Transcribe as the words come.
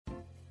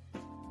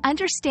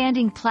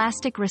Understanding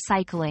Plastic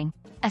Recycling,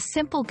 a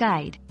simple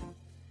guide.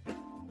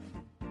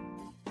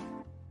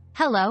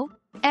 Hello,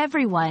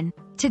 everyone.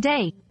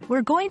 Today,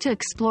 we're going to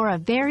explore a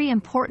very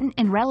important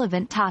and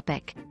relevant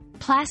topic: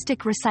 plastic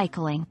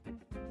recycling.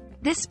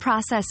 This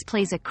process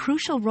plays a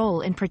crucial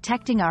role in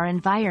protecting our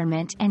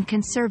environment and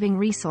conserving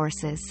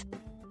resources.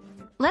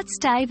 Let's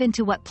dive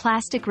into what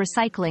plastic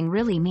recycling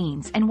really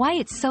means and why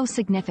it's so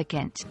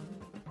significant.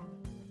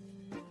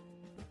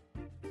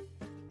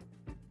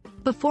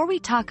 Before we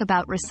talk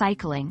about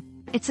recycling,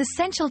 it's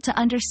essential to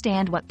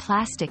understand what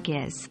plastic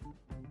is.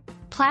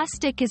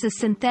 Plastic is a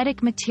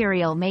synthetic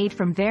material made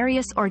from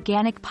various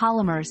organic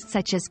polymers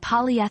such as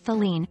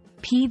polyethylene,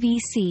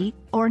 PVC,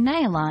 or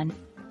nylon.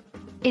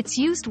 It's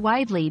used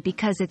widely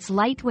because it's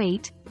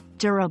lightweight,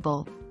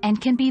 durable,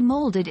 and can be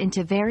molded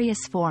into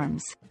various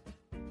forms.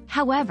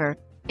 However,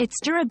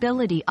 its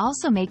durability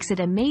also makes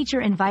it a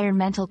major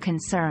environmental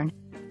concern,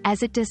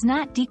 as it does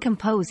not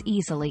decompose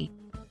easily.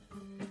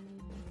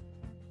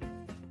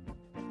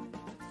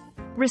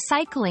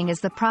 Recycling is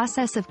the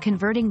process of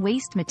converting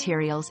waste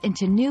materials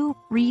into new,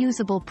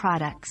 reusable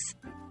products.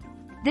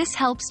 This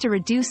helps to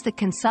reduce the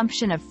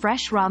consumption of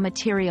fresh raw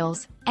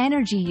materials,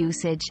 energy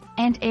usage,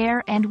 and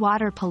air and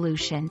water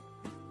pollution.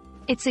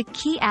 It's a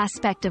key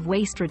aspect of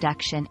waste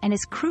reduction and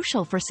is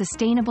crucial for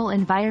sustainable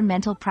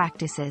environmental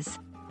practices.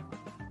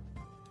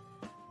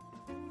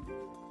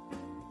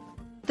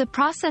 The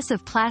process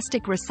of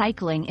plastic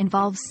recycling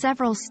involves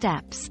several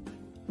steps.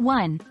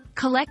 1.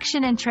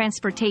 Collection and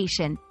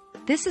transportation.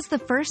 This is the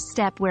first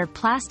step where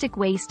plastic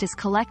waste is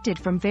collected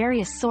from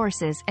various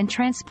sources and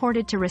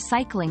transported to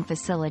recycling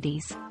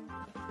facilities.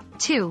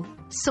 2.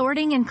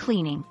 Sorting and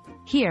cleaning.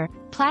 Here,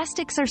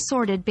 plastics are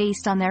sorted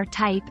based on their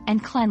type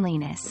and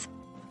cleanliness.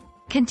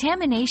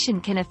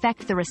 Contamination can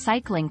affect the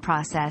recycling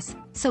process,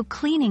 so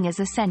cleaning is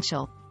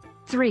essential.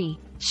 3.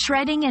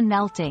 Shredding and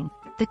melting.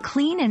 The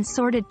clean and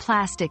sorted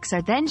plastics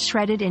are then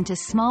shredded into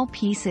small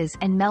pieces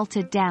and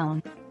melted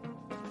down.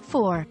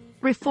 4.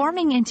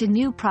 Reforming into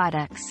new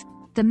products.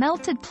 The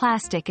melted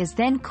plastic is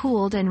then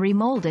cooled and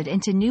remolded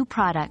into new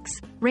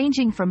products,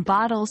 ranging from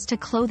bottles to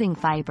clothing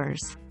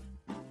fibers.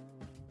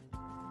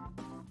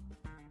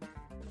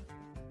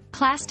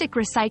 Plastic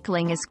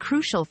recycling is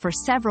crucial for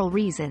several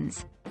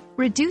reasons.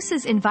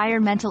 Reduces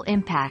environmental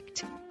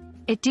impact.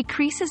 It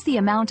decreases the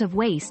amount of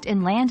waste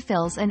in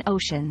landfills and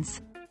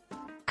oceans.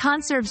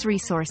 Conserves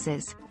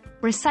resources.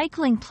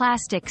 Recycling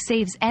plastic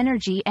saves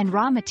energy and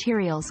raw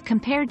materials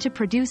compared to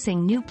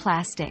producing new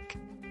plastic.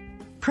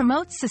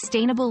 Promotes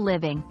sustainable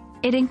living.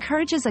 It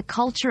encourages a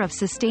culture of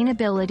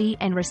sustainability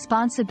and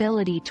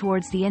responsibility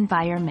towards the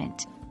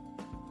environment.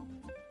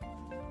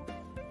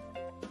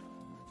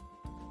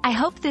 I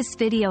hope this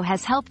video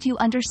has helped you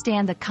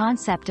understand the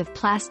concept of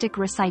plastic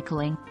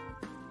recycling.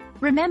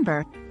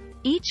 Remember,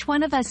 each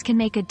one of us can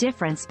make a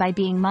difference by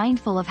being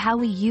mindful of how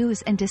we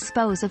use and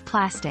dispose of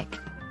plastic.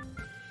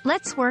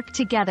 Let's work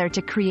together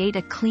to create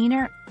a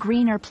cleaner,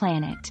 greener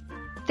planet.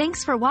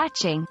 Thanks for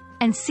watching,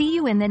 and see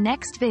you in the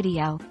next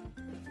video.